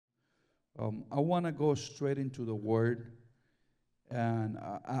I want to go straight into the Word, and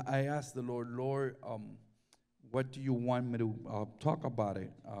I asked the Lord, Lord, what do you want me to talk about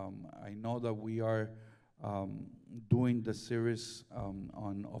it? I know that we are doing the series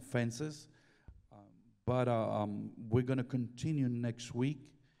on offenses, but we're going to continue next week.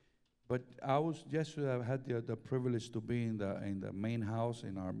 But I was yesterday. I had the privilege to be in the main house,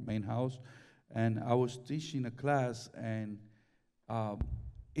 in our main house, and I was teaching a class, and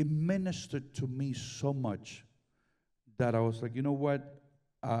it ministered to me so much that I was like, you know what,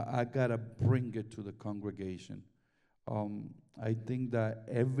 I gotta bring it to the congregation. I think that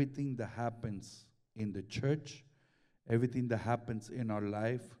everything that happens in the church, everything that happens in our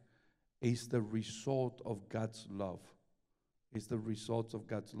life, is the result of God's love. It's the result of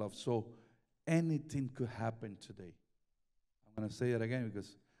God's love. So anything could happen today. I'm going to say it again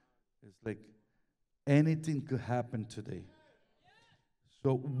because it's like anything could happen today.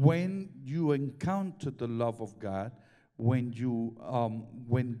 So when you encounter the love of God,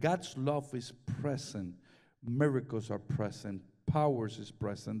 when God's love is present, miracles are present, powers is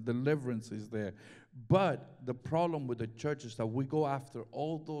present, deliverance is there. But the problem with the church is that we go after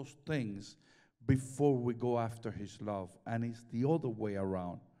all those things before we go after His love, and it's the other way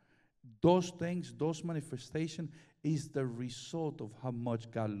around. Those things, those manifestations, is the result of how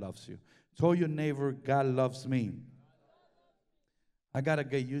much God loves you. Tell your neighbor, God loves me. I gotta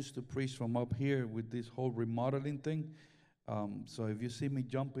get used to preach from up here with this whole remodeling thing. So if you see me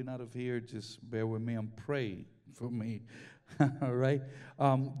jumping out of here, just bear with me and pray for me. All right.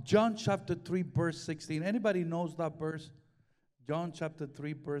 John chapter 3, verse 16. Anybody knows that verse? John chapter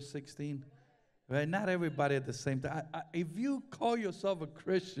 3, verse 16. Right? Not everybody at the same time. If you call yourself a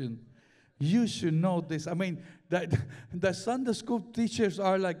Christian, you should know this. I mean, the Sunday school teachers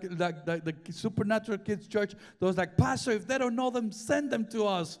are like the Supernatural Kids Church. Those like, Pastor, if they don't know them, send them to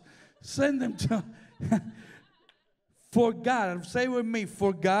us. Send them to For God, say with me,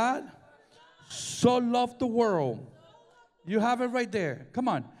 for God so loved the world. You have it right there. Come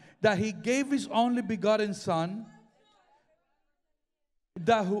on. That He gave His only begotten Son.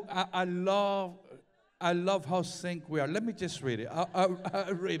 That who I love how sync we are. Let me just read it. I'll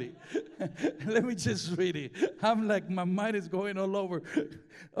read it. Let me just read it. I'm like, my mind is going all over.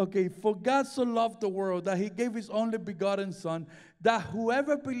 Okay, for God so loved the world that He gave His only begotten Son, that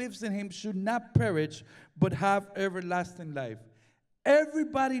whoever believes in Him should not perish, but have everlasting life.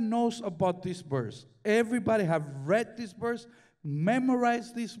 Everybody knows about this verse. Everybody have read this verse,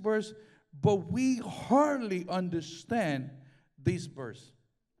 memorized this verse, but we hardly understand this verse.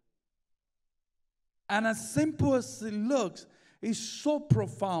 And as simple as it looks, it's so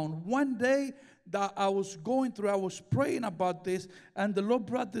profound. One day that I was praying about this, and the Lord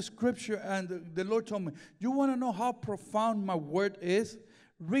brought the scripture, and the Lord told me, you want to know how profound my word is?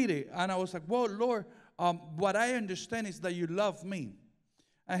 Read it. And I was like, well, Lord, what I understand is that you love me.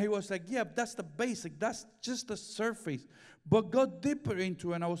 And He was like, yeah, that's the basic. That's just the surface. But go deeper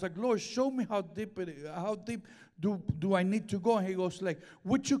into it. And I was like, Lord, show me how deep do I need to go? And He goes like,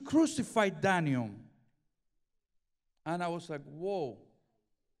 would you crucify Daniel? And I was like, whoa.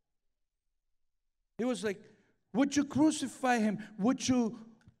 He was like, would you crucify him? Would you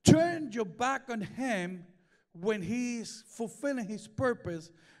turn your back on him when he's fulfilling his purpose?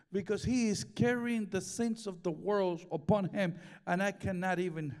 Because he is carrying the sins of the world upon him, and I cannot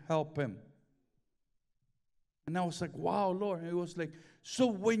even help him. And I was like, wow, Lord. And it was like, so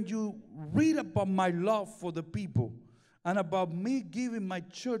when you read about my love for the people, and about me giving my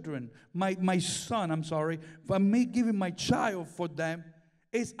children, my son, I'm sorry, for me giving my child for them,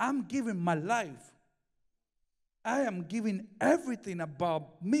 is I'm giving my life. I am giving everything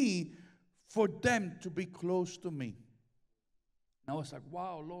about me for them to be close to me. And I was like,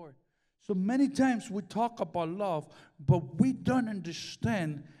 wow, Lord. So many times we talk about love, but we don't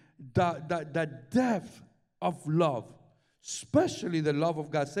understand the depth of love, especially the love of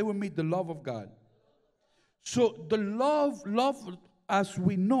God. Say with me, the love of God. So the love, as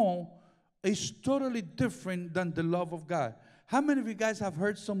we know, is totally different than the love of God. How many of you guys have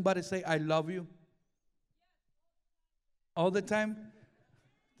heard somebody say, I love you? All the time?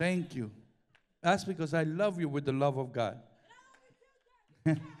 Thank you. That's because I love you with the love of God.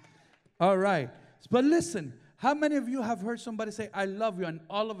 All right. But listen, how many of you have heard somebody say, I love you, and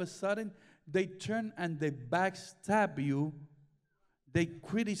all of a sudden they turn and they backstab you, they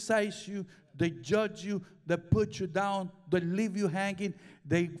criticize you, they judge you, they put you down, they leave you hanging,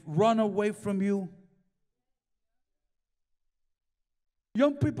 they run away from you?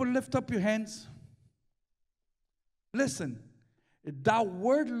 Young people, lift up your hands. Listen, that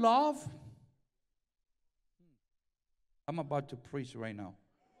word love, I'm about to preach right now.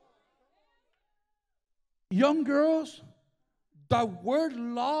 Young girls, the word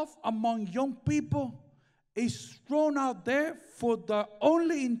love among young people is thrown out there for the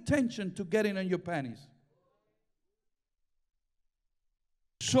only intention to get in on your panties.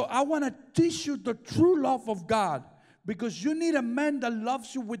 So I want to teach you the true love of God, because you need a man that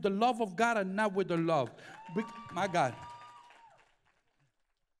loves you with the love of God and not with the love. My God.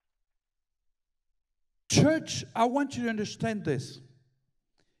 Church, I want you to understand this.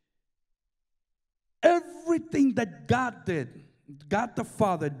 Everything that God did, God the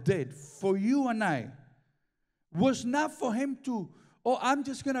Father did for you and I, was not for him to, oh, I'm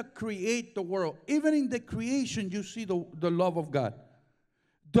just going to create the world. Even in the creation, you see the love of God.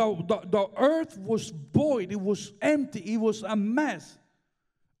 The earth was void. It was empty. It was a mess.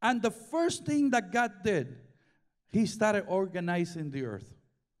 And the first thing that God did, he started organizing the earth,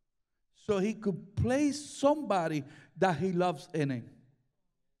 so he could place somebody that he loves in it.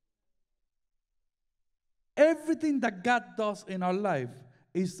 Everything that God does in our life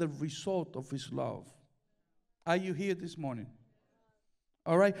is the result of his love. Are you here this morning?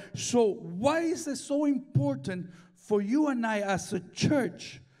 All right. So why is it so important for you and I as a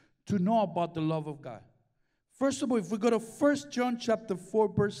church to know about the love of God? First of all, if we go to 1 John chapter 4,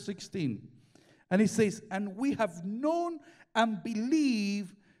 verse 16, and it says, and we have known and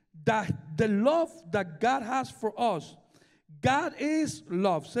believed that the love that God has for us, God is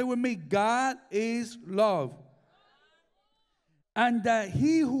love. Say with me, God is love. And that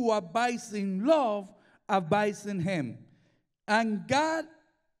he who abides in love abides in him, and God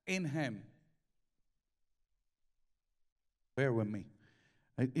in him. Bear with me.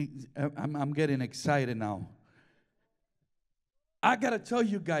 I'm getting excited now. I got to tell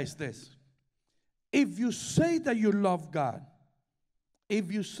you guys this. If you say that you love God, if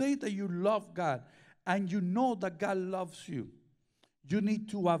you say that you love God and you know that God loves you, you need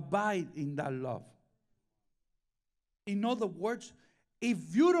to abide in that love. In other words,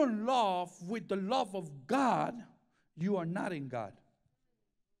 if you don't love with the love of God, you are not in God.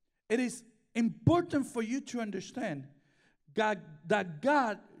 It is important for you to understand that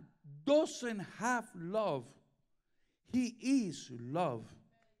God doesn't have love. He is love.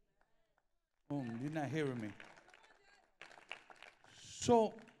 Oh, you're not hearing me.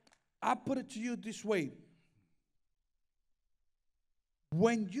 So I put it to you this way.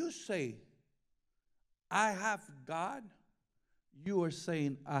 When you say, I have God, you are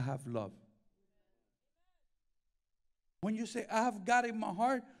saying, I have love. When you say, I have God in my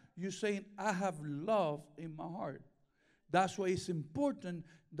heart, you're saying, I have love in my heart. That's why it's important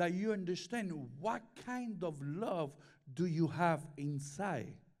that you understand what kind of love do you have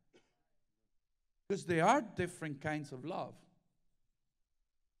inside. Because there are different kinds of love.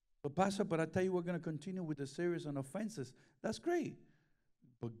 But Pastor, but I tell you, we're going to continue with the series on offenses. That's great.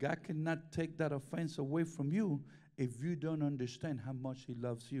 But God cannot take that offense away from you if you don't understand how much he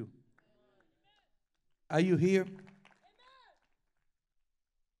loves you. Are you here?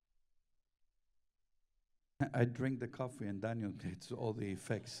 I drink the coffee and Daniel gets all the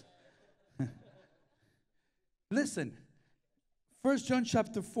effects. Listen, 1 John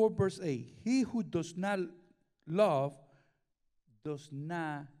chapter 4, verse 8. He who does not love does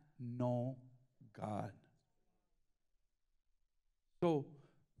not know God. So,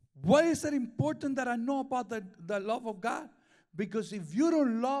 why is it important that I know about the love of God? Because if you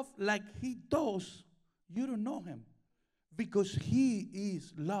don't love like he does, you don't know him. Because he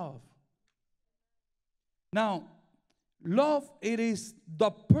is love. Now, love, it is the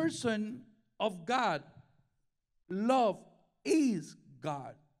person of God. Love is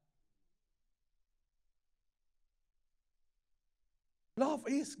God. Love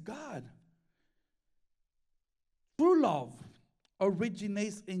is God. True love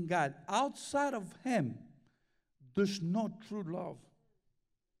originates in God. Outside of him, there's no true love.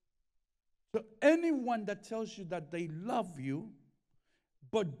 So anyone that tells you that they love you,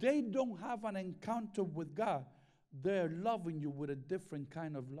 but they don't have an encounter with God, they're loving you with a different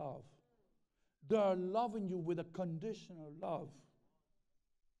kind of love. They're loving you with a conditional love.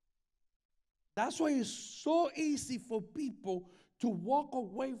 That's why it's so easy for people to walk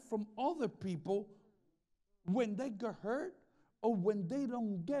away from other people when they get hurt or when they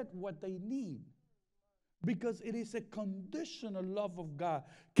don't get what they need. Because it is a conditional love of God.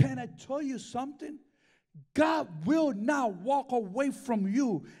 Can I tell you something? God will not walk away from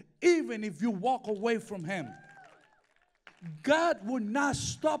you even if you walk away from him. God will not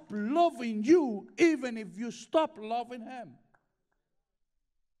stop loving you even if you stop loving him.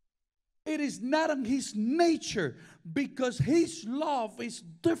 It is not in his nature, because his love is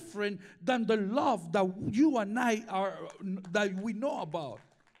different than the love that you and I that we know about.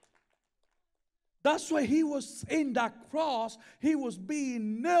 That's why he was in that cross. He was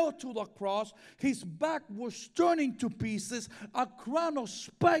being nailed to the cross. His back was turning to pieces. A crown of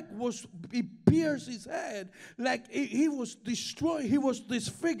spike was, it pierced his head. Like he was destroyed. He was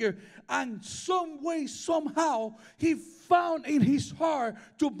disfigured. And some way, somehow, he found in his heart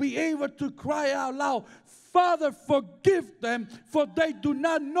to be able to cry out loud, Father, forgive them, for they do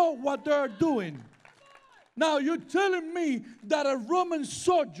not know what they are doing. Now, you're telling me that a Roman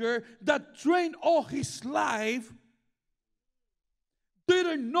soldier that trained all his life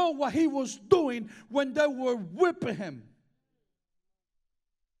didn't know what he was doing when they were whipping him?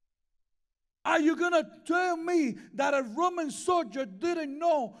 Are you going to tell me that a Roman soldier didn't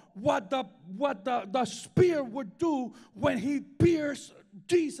know what the spear would do when he pierced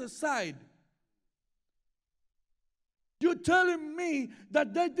Jesus' side? You're telling me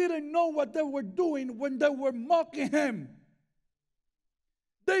that they didn't know what they were doing when they were mocking him.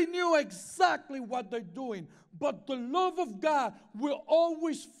 They knew exactly what they're doing. But the love of God will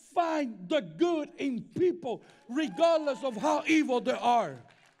always find the good in people, regardless of how evil they are.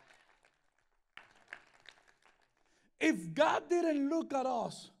 If God didn't look at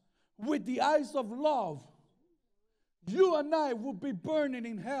us with the eyes of love, you and I would be burning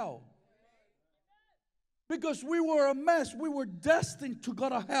in hell. Because we were a mess. We were destined to go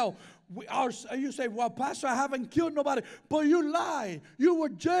to hell. You say, well, Pastor, I haven't killed nobody. But you lied. You were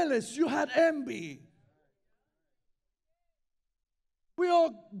jealous. You had envy. We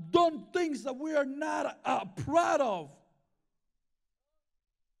all done things that we are not proud of.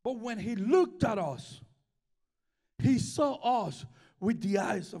 But when he looked at us, he saw us with the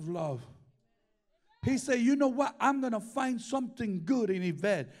eyes of love. He said, you know what? I'm going to find something good in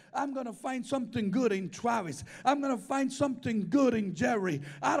Yvette. I'm going to find something good in Travis. I'm going to find something good in Jerry.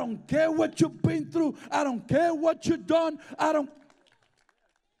 I don't care what you've been through. I don't care what you've done.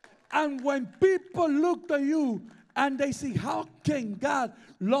 And when people look at you and they see, how can God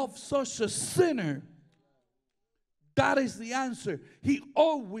love such a sinner? That is the answer. He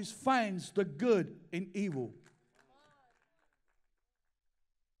always finds the good in evil.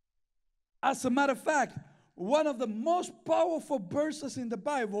 As a matter of fact, one of the most powerful verses in the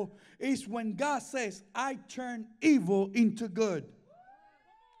Bible is when God says, I turn evil into good.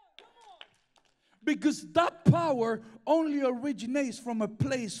 Because that power only originates from a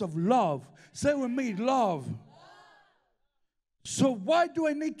place of love. Say with me, love. So why do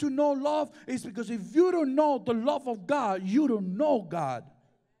I need to know love? It's because if you don't know the love of God, you don't know God.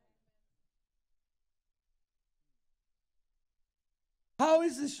 How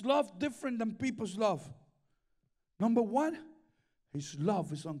is His love different than people's love? Number one, His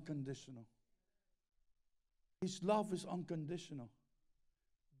love is unconditional. His love is unconditional.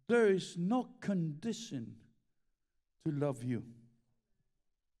 There is no condition to love you.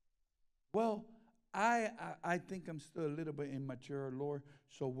 Well, I think I'm still a little bit immature, Lord.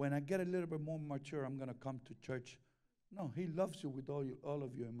 So when I get a little bit more mature, I'm going to come to church. No, He loves you with all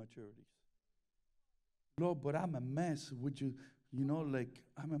of your immaturities. Lord, but I'm a mess. Would you... You know, like,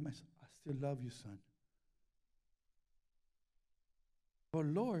 I'm a mess. I still love you, son. But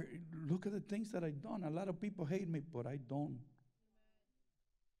Lord, look at the things that I've done. A lot of people hate me, but I don't.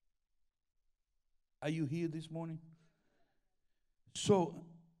 Are you here this morning? So,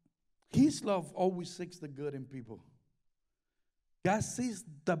 His love always seeks the good in people. God sees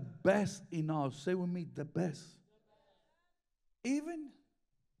the best in us. Say with me, the best. Even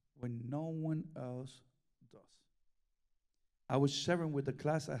when no one else does. I was sharing with the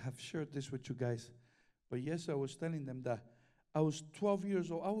class, I have shared this with you guys. But yes, I was telling them that I was 12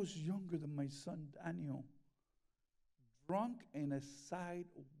 years old. I was younger than my son, Daniel. Drunk in a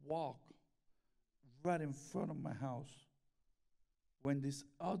sidewalk right in front of my house. When this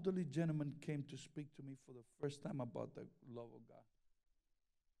elderly gentleman came to speak to me for the first time about the love of God.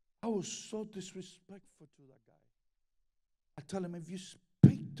 I was so disrespectful to that guy. I tell him, if you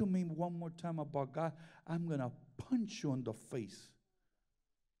speak to me one more time about God, I'm going to punch you in the face.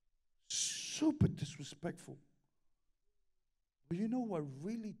 Super disrespectful. But you know what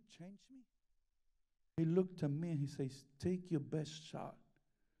really changed me? He looked at me and he says, take your best shot,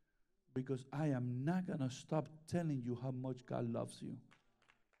 because I am not going to stop telling you how much God loves you.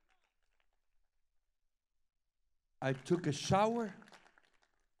 I took a shower,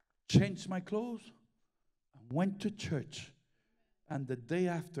 changed my clothes, and went to church. And the day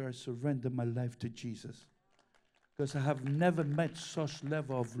after, I surrendered my life to Jesus. Because I have never met such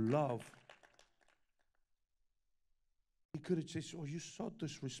level of love. He could have just said, oh, you're so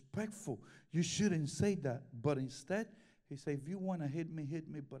disrespectful. You shouldn't say that. But instead, he said, if you want to hit me,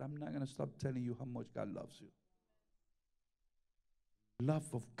 but I'm not going to stop telling you how much God loves you. Love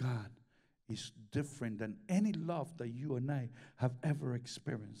of God is different than any love that you and I have ever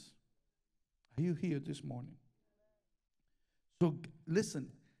experienced. Are you here this morning? So listen,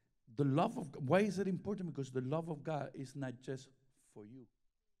 the love of God, why is it important? Because the love of God is not just for you.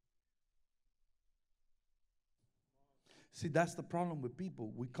 See, that's the problem with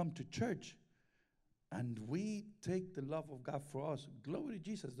people. We come to church and we take the love of God for us. Glory to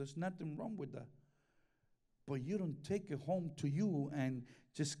Jesus. There's nothing wrong with that. But you don't take it home to you and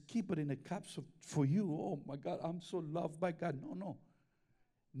just keep it in a capsule for you. Oh my God, I'm so loved by God. No, no.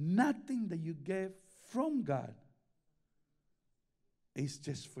 Nothing that you get from God is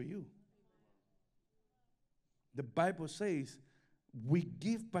just for you. The Bible says we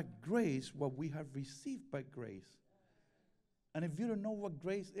give by grace what we have received by grace. And if you don't know what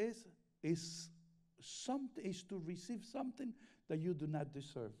grace is something is to receive something that you do not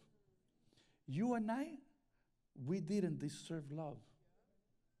deserve. You and I, we didn't deserve love.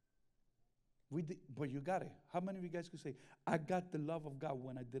 We did, but you got it. How many of you guys could say, I got the love of God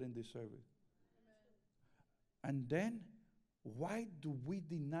when I didn't deserve it? And then, why do we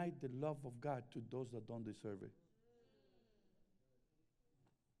deny the love of God to those that don't deserve it?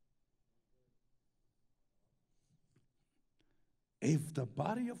 If the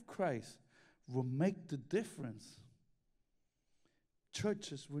body of Christ will make the difference,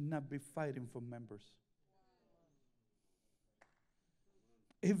 churches will not be fighting for members.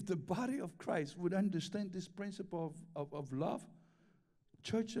 If the body of Christ would understand this principle of love,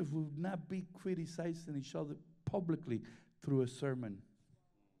 churches would not be criticizing each other publicly through a sermon.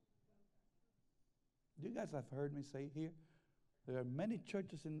 You guys have heard me say here, there are many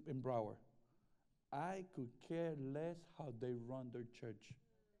churches in Broward. I could care less how they run their church.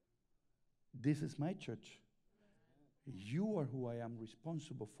 This is my church. You are who I am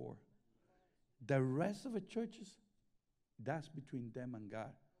responsible for. The rest of the churches, that's between them and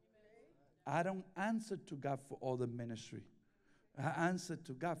God. I don't answer to God for all the ministry. I answer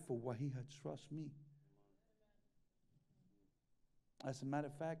to God for what He had trusted me. As a matter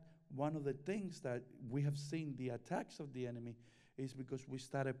of fact, one of the things that we have seen the attacks of the enemy is because we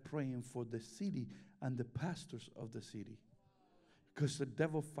started praying for the city and the pastors of the city. Because the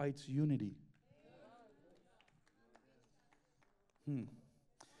devil fights unity.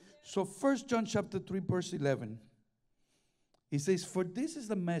 So 1 John chapter 3 verse 11. It says, for this is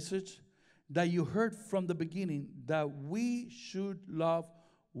the message that you heard from the beginning, that we should love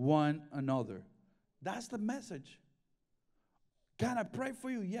one another. That's the message. Can I pray for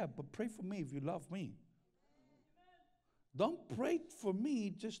you? Yeah, but pray for me if you love me. Don't pray for me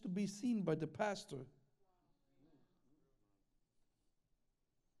just to be seen by the pastor.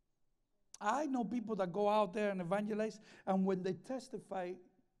 I know people that go out there and evangelize, and when they testify,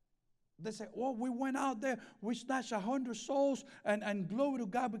 they say, oh, we went out there, we snatched 100 souls, and glory to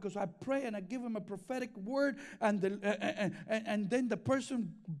God, because I pray and I give him a prophetic word, and then the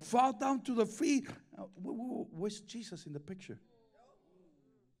person fall down to the feet. Where's Jesus in the picture?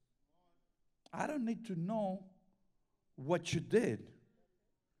 I don't need to know what you did.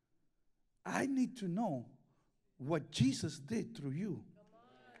 I need to know what Jesus did through you.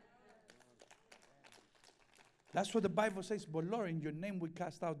 That's what the Bible says. But Lord, in your name we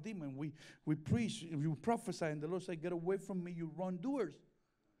cast out demons. We preach, we prophesy, and the Lord said, get away from me, you wrongdoers.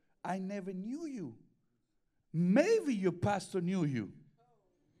 I never knew you. Maybe your pastor knew you.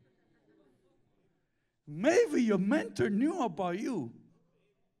 Maybe your mentor knew about you.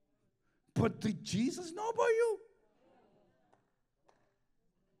 But did Jesus know about you?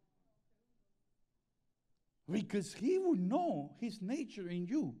 Because He would know His nature in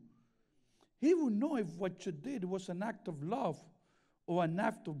you. He would know if what you did was an act of love or an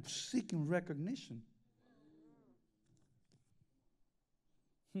act of seeking recognition.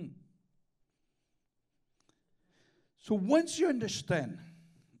 So once you understand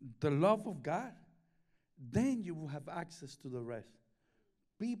the love of God, then you will have access to the rest.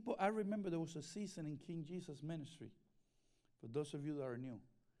 People, I remember there was a season in King Jesus' ministry, for those of you that are new,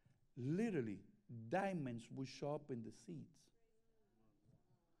 literally, diamonds would show up in the seats.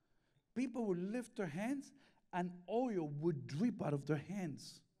 People would lift their hands and oil would drip out of their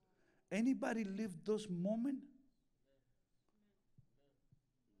hands. Anybody live those moments?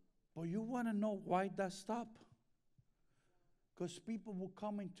 But you want to know why that stopped? Because people will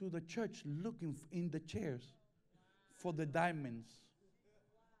come into the church looking in the chairs for the diamonds.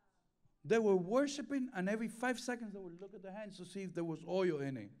 They were worshiping, and every 5 seconds they would look at their hands to see if there was oil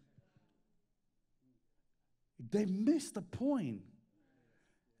in it. They missed the point.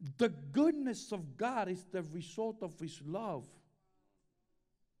 The goodness of God is the result of His love.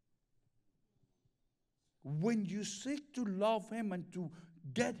 When you seek to love Him and to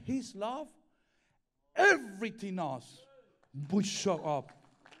get His love, everything else will show up.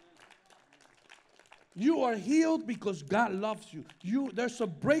 You are healed because God loves you. There's a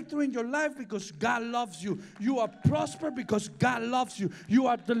breakthrough in your life because God loves you. You are prospered because God loves you. You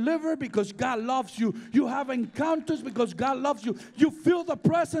are delivered because God loves you. You have encounters because God loves you. You feel the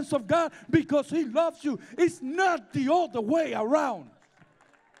presence of God because He loves you. It's not the other way around.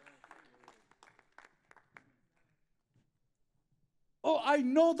 Oh, I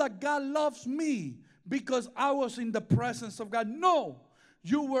know that God loves me because I was in the presence of God. No.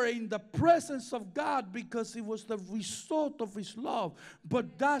 You were in the presence of God because it was the result of His love.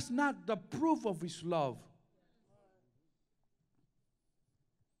 But that's not the proof of His love.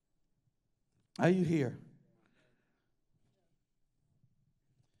 Are you here?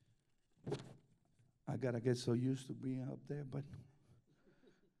 I got to get so used to being up there, but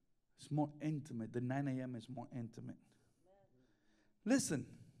it's more intimate. The 9 a.m. is more intimate. Listen,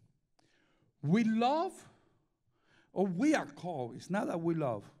 we love, or we are called. It's not that we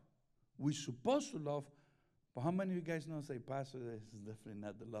love. We're supposed to love. But how many of you guys know, say, Pastor, this is definitely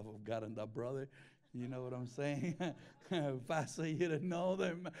not the love of God and that brother. You know what I'm saying? Pastor, you don't know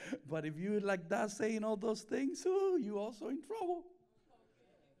them. But if you like that saying all those things, oh, you're also in trouble.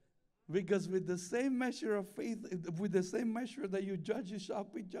 Because with the same measure of faith, with the same measure that you judge, you shall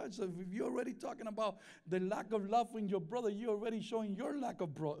be judged. So if you're already talking about the lack of love in your brother, you're already showing your lack of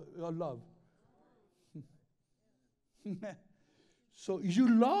love. So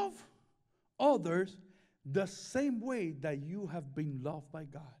you love others the same way that you have been loved by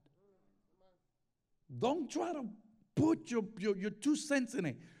God. Don't try to put your 2 cents in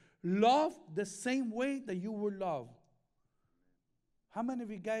it. Love the same way that you were loved. How many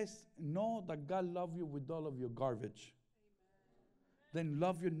of you guys know that God loves you with all of your garbage? Then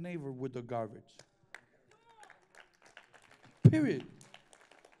love your neighbor with the garbage. Period.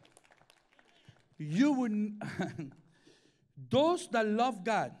 You would those that love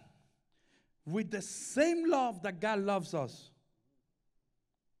God with the same love that God loves us,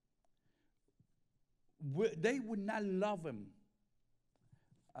 they would not love Him.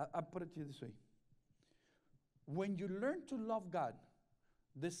 I'll put it to you this way. When you learn to love God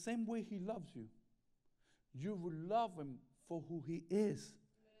the same way He loves you, you will love Him for who He is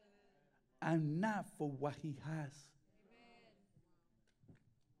and not for what He has.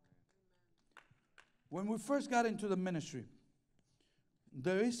 When we first got into the ministry,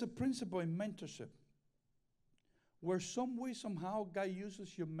 there is a principle in mentorship where some way, somehow, God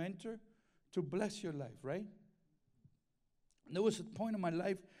uses your mentor to bless your life, right? There was a point in my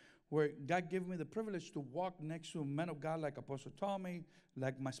life where God gave me the privilege to walk next to a man of God like Apostle Tommy,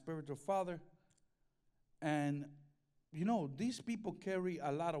 like my spiritual father. And, you know, these people carry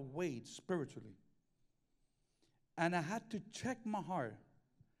a lot of weight spiritually. And I had to check my heart.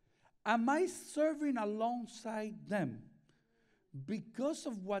 Am I serving alongside them because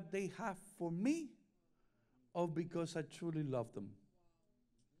of what they have for me, or because I truly love them?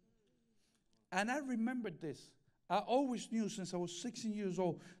 And I remembered this. I always knew since I was 16 years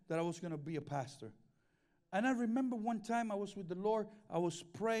old that I was going to be a pastor. And I remember one time I was with the Lord. I was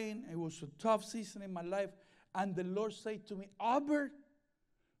praying. It was a tough season in my life. And the Lord said to me, Albert,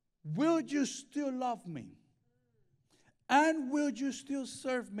 will you still love me? And will you still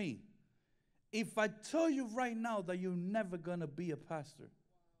serve me if I tell you right now that you're never going to be a pastor?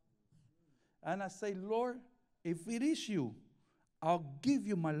 And I say, Lord, if it is you, I'll give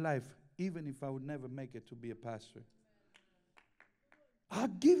you my life, even if I would never make it to be a pastor. I'll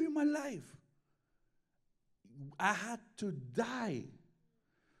give you my life. I had to die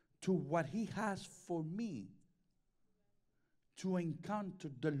to what He has for me to encounter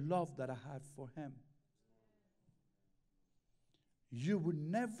the love that I had for Him. You would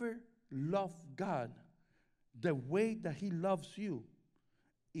never love God the way that He loves you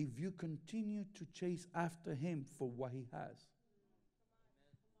if you continue to chase after Him for what He has.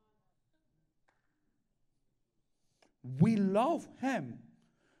 We love Him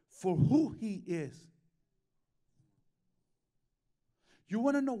for who He is. You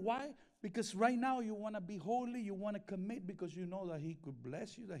want to know why? Because right now you want to be holy, you want to commit because you know that He could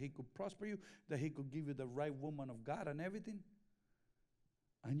bless you, that He could prosper you, that He could give you the right woman of God and everything.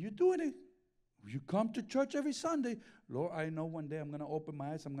 And you're doing it. You come to church every Sunday. Lord, I know one day I'm going to open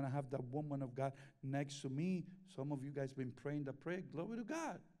my eyes. I'm going to have that woman of God next to me. Some of you guys been praying that prayer. Glory to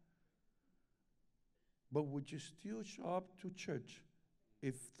God. But would you still show up to church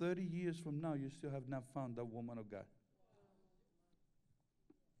if 30 years from now you still have not found that woman of God?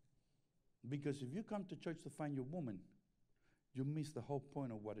 Because if you come to church to find your woman, you miss the whole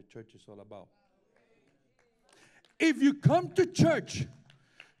point of what a church is all about. If you come to church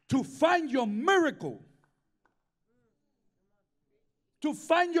to find your miracle, to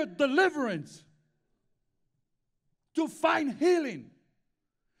find your deliverance, to find healing.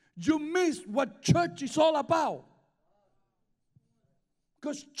 You missed what church is all about.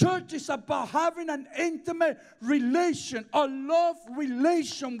 Because church is about having an intimate relation, a love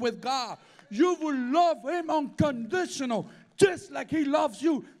relation with God. You will love Him unconditional, just like He loves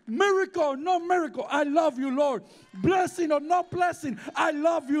you. Miracle or no miracle, I love you, Lord. Blessing or no blessing, I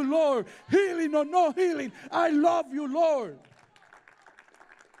love you, Lord. Healing or no healing, I love you, Lord.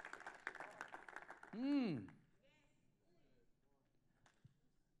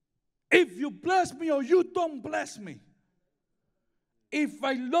 If you bless me or you don't bless me, if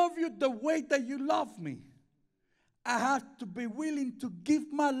I love you the way that you love me, I have to be willing to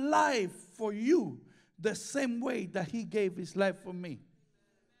give my life for you the same way that He gave His life for me.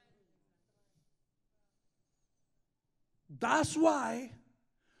 That's why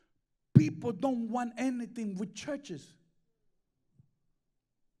people don't want anything with churches.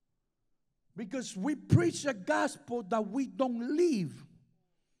 Because we preach a gospel that we don't live.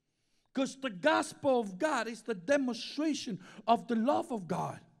 Because the gospel of God is the demonstration of the love of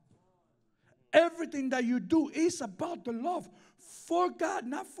God. Everything that you do is about the love for God,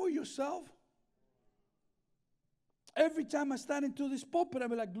 not for yourself. Every time I stand into this pulpit, I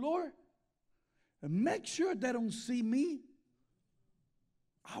be like, Lord, make sure they don't see me.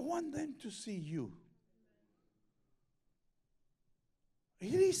 I want them to see you.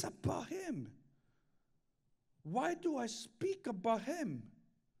 It is about Him. Why do I speak about Him?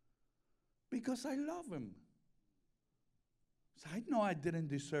 Because I love Him. So I know I didn't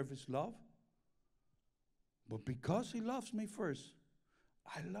deserve His love. But because He loves me first,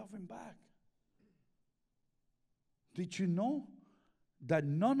 I love Him back. Did you know that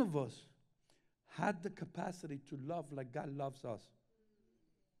none of us had the capacity to love like God loves us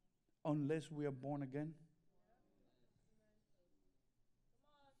unless we are born again?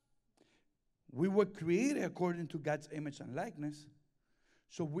 We were created according to God's image and likeness.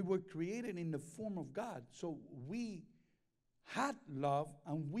 So we were created in the form of God. So we had love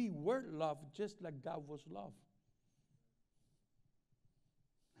and we were loved just like God was loved.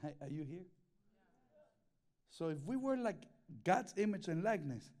 Are you here? So if we were like God's image and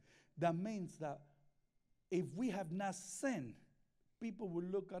likeness, that means that if we have not sinned, people will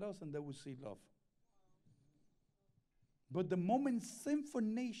look at us and they will see love. But the moment sinful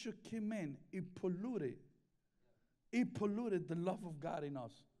nature came in, it polluted the love of God in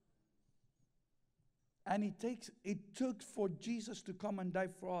us. And it took for Jesus to come and die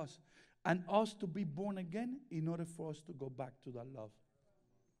for us and us to be born again in order for us to go back to that love.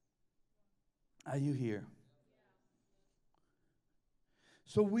 Are you here?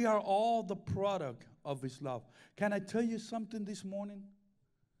 So we are all the product of His love. Can I tell you something this morning?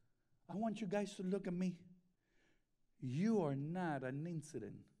 I want you guys to look at me. You are not an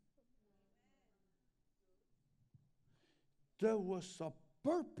incident. There was a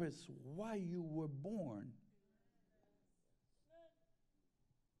purpose why you were born.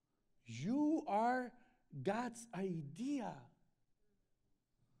 You are God's idea.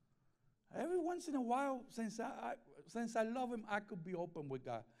 Every once in a while, since I love Him, I could be open with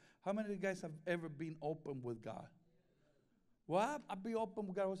God. How many of you guys have ever been open with God? Well, I'll be open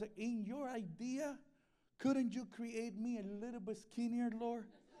with God. I was like, in your idea, couldn't you create me a little bit skinnier, Lord?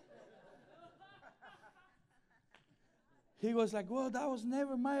 He was like, well, that was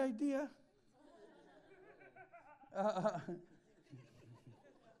never my idea.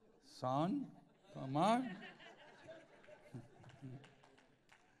 Son, come on.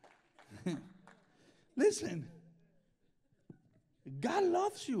 Listen, God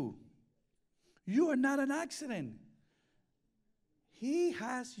loves you. You are not an accident. He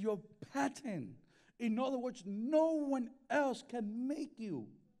has your pattern. In other words, no one else can make you.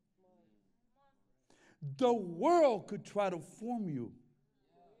 The world could try to form you,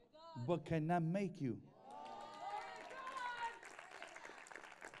 but cannot make you.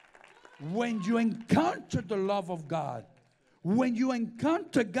 When you encounter the love of God, when you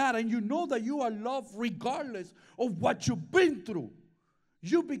encounter God and you know that you are loved regardless of what you've been through,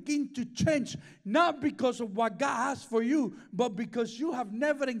 you begin to change, not because of what God has for you, but because you have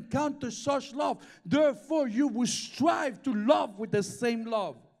never encountered such love. Therefore, you will strive to love with the same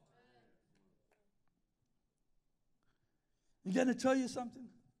love. I'm going to tell you something.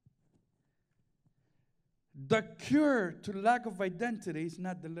 The cure to lack of identity is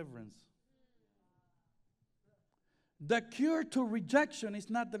not deliverance. The cure to rejection is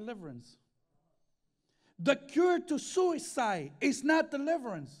not deliverance. The cure to suicide is not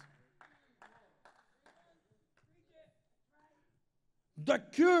deliverance. The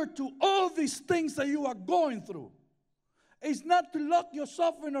cure to all these things that you are going through is not to lock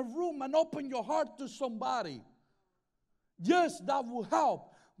yourself in a room and open your heart to somebody. Yes, that will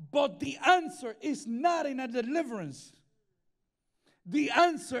help. But the answer is not in a deliverance. The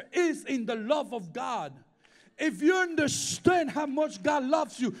answer is in the love of God. If you understand how much God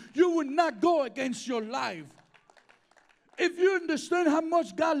loves you, you will not go against your life. If you understand how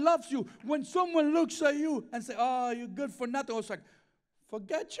much God loves you, when someone looks at you and say, oh, you're good for nothing, I was like,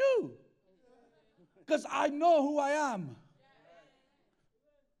 forget you. Because I know who I am.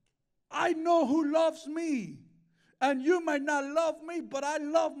 I know who loves me. And you might not love me, but I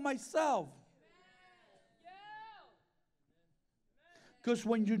love myself. Because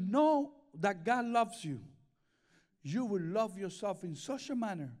when you know that God loves you, you will love yourself in such a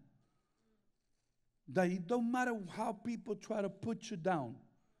manner that it don't matter how people try to put you down,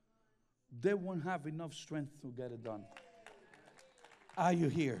 they won't have enough strength to get it done. Are you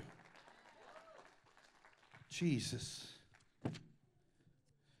here? Jesus.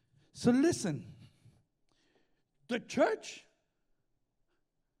 So listen, the church,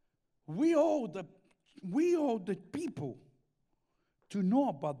 we owe the people to know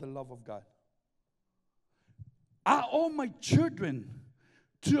about the love of God. I owe my children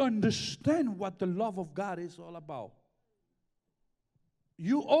to understand what the love of God is all about.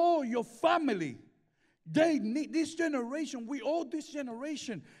 You owe your family. They need this generation. We owe this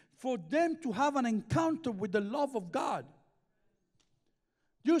generation for them to have an encounter with the love of God.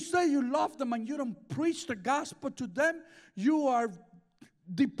 You say you love them and you don't preach the gospel to them, you are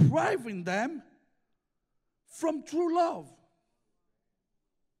depriving them from true love.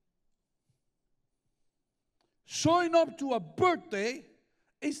 Showing up to a birthday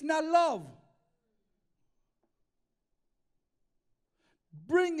is not love.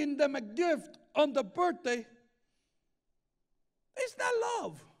 Bringing them a gift on the birthday is not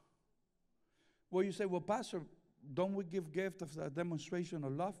love. Well, you say, well, Pastor, don't we give gifts as a demonstration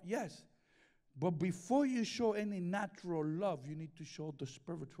of love? Yes. But before you show any natural love, you need to show the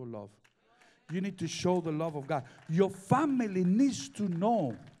spiritual love. You need to show the love of God. Your family needs to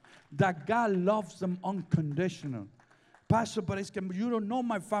know that God loves them unconditional. Pastor, but you don't know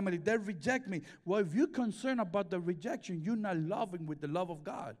my family. They reject me. Well, if you're concerned about the rejection, you're not loving with the love of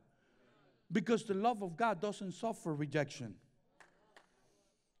God. Because the love of God doesn't suffer rejection.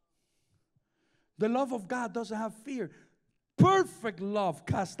 The love of God doesn't have fear. Perfect love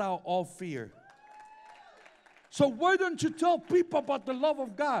casts out all fear. So why don't you tell people about the love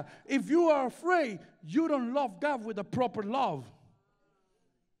of God? If you are afraid, you don't love God with the proper love.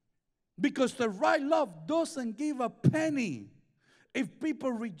 Because the right love doesn't give a penny if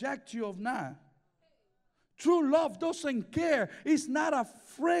people reject you or not. True love doesn't care. It's not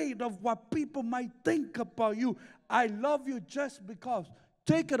afraid of what people might think about you. I love you just because.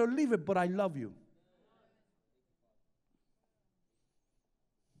 Take it or leave it, but I love you.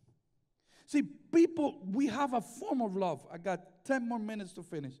 See, people, we have a form of love. I got 10 more minutes to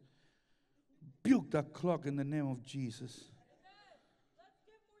finish. Buke that clock in the name of Jesus.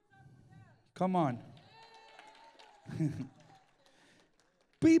 Come on.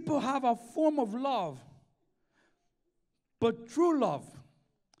 People have a form of love. But true love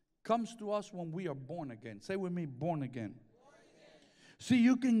comes to us when we are born again. Say with me, born again. See,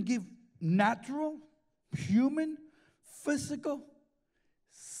 you can give natural, human, physical,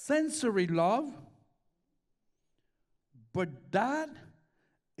 sensory love, but that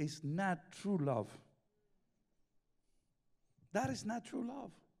is not true love. That is not true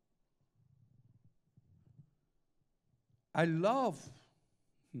love. I love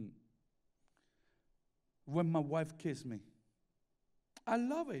when my wife kisses me. I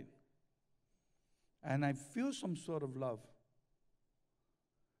love it. And I feel some sort of love.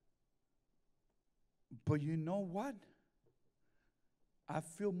 But you know what? I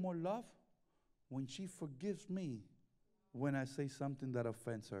feel more love when she forgives me when I say something that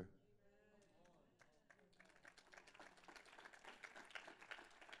offends her.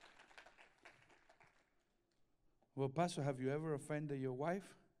 Well, Pastor, have you ever offended your wife?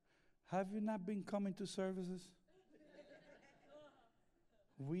 Have you not been coming to services?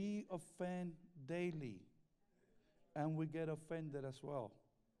 We offend daily, and we get offended as well.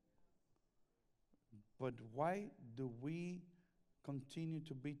 But why do we continue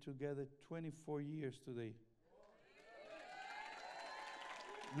to be together 24 years today?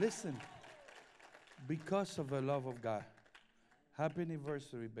 Listen, because of the love of God. Happy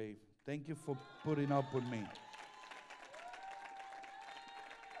anniversary, babe. Thank you for putting up with me.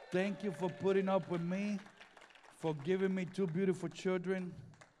 Thank you for putting up with me, for giving me 2 beautiful children,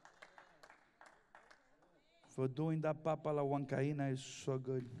 for doing that Papa La Huancaína is so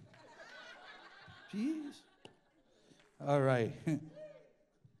good. Jeez. All right.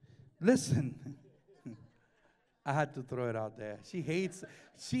 Listen. I had to throw it out there. She hates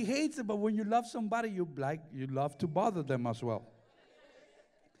it, but when you love somebody, you love to bother them as well.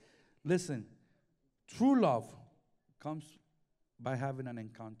 Listen, true love comes by having an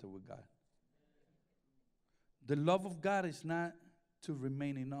encounter with God. The love of God is not to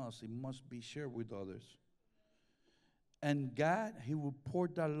remain in us. It must be shared with others. And God, He will pour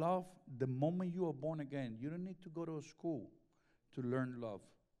that love the moment you are born again. You don't need to go to a school to learn love.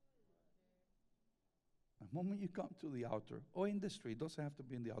 The moment you come to the altar, or in the street, doesn't have to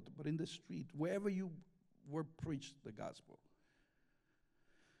be in the altar, but in the street, wherever you were preached the gospel,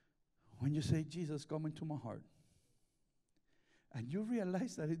 when you say, Jesus, come into my heart, and you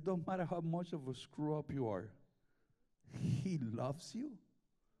realize that it don't matter how much of a screw up you are, He loves you.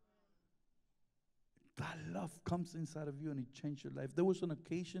 That love comes inside of you and it changed your life. There was an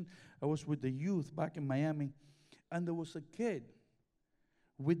occasion, I was with the youth back in Miami, and there was a kid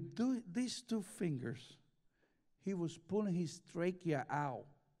with these two fingers. He was pulling his trachea out.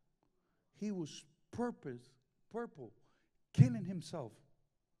 He was purple, killing himself.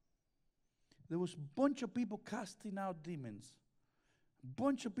 There was a bunch of people casting out demons. A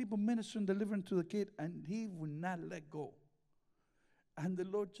bunch of people ministering, delivering to the kid, and he would not let go. And the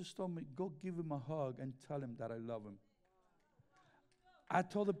Lord just told me, go give him a hug and tell him that I love him. I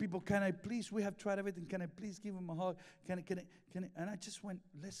told the people, can I please, we have tried everything, can I please give him a hug? Can I? And I just went,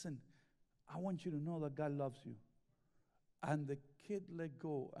 listen, I want you to know that God loves you. And the kid let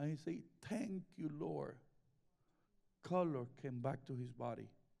go, and he said, thank you, Lord. Color came back to his body.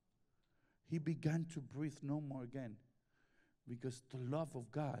 He began to breathe no more again, because the love of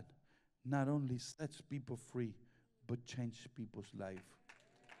God not only sets people free, but changes people's life.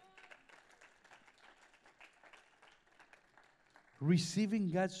 Receiving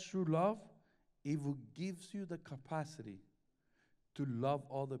God's true love, it will gives you the capacity to love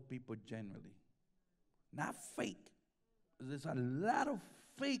other people genuinely. Not fake. There's a lot of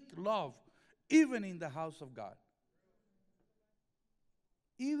fake love, even in the house of God.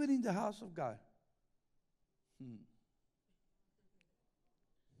 Even in the house of God.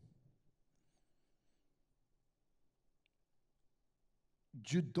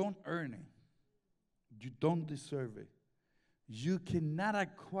 You don't earn it. You don't deserve it. You cannot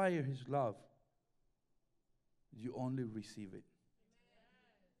acquire His love. You only receive it.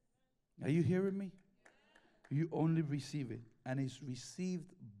 Are you hearing me? You only receive it. And it's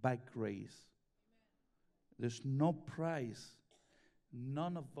received by grace. There's no price.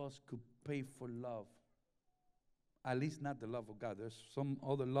 None of us could pay for love. At least not the love of God. There's some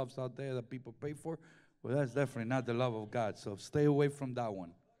other loves out there that people pay for. Well, that's definitely not the love of God. So stay away from that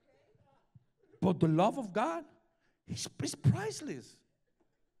one. But the love of God, it's priceless.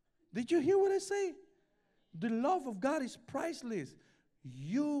 Did you hear what I say? The love of God is priceless.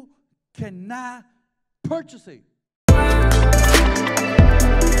 You cannot purchase it.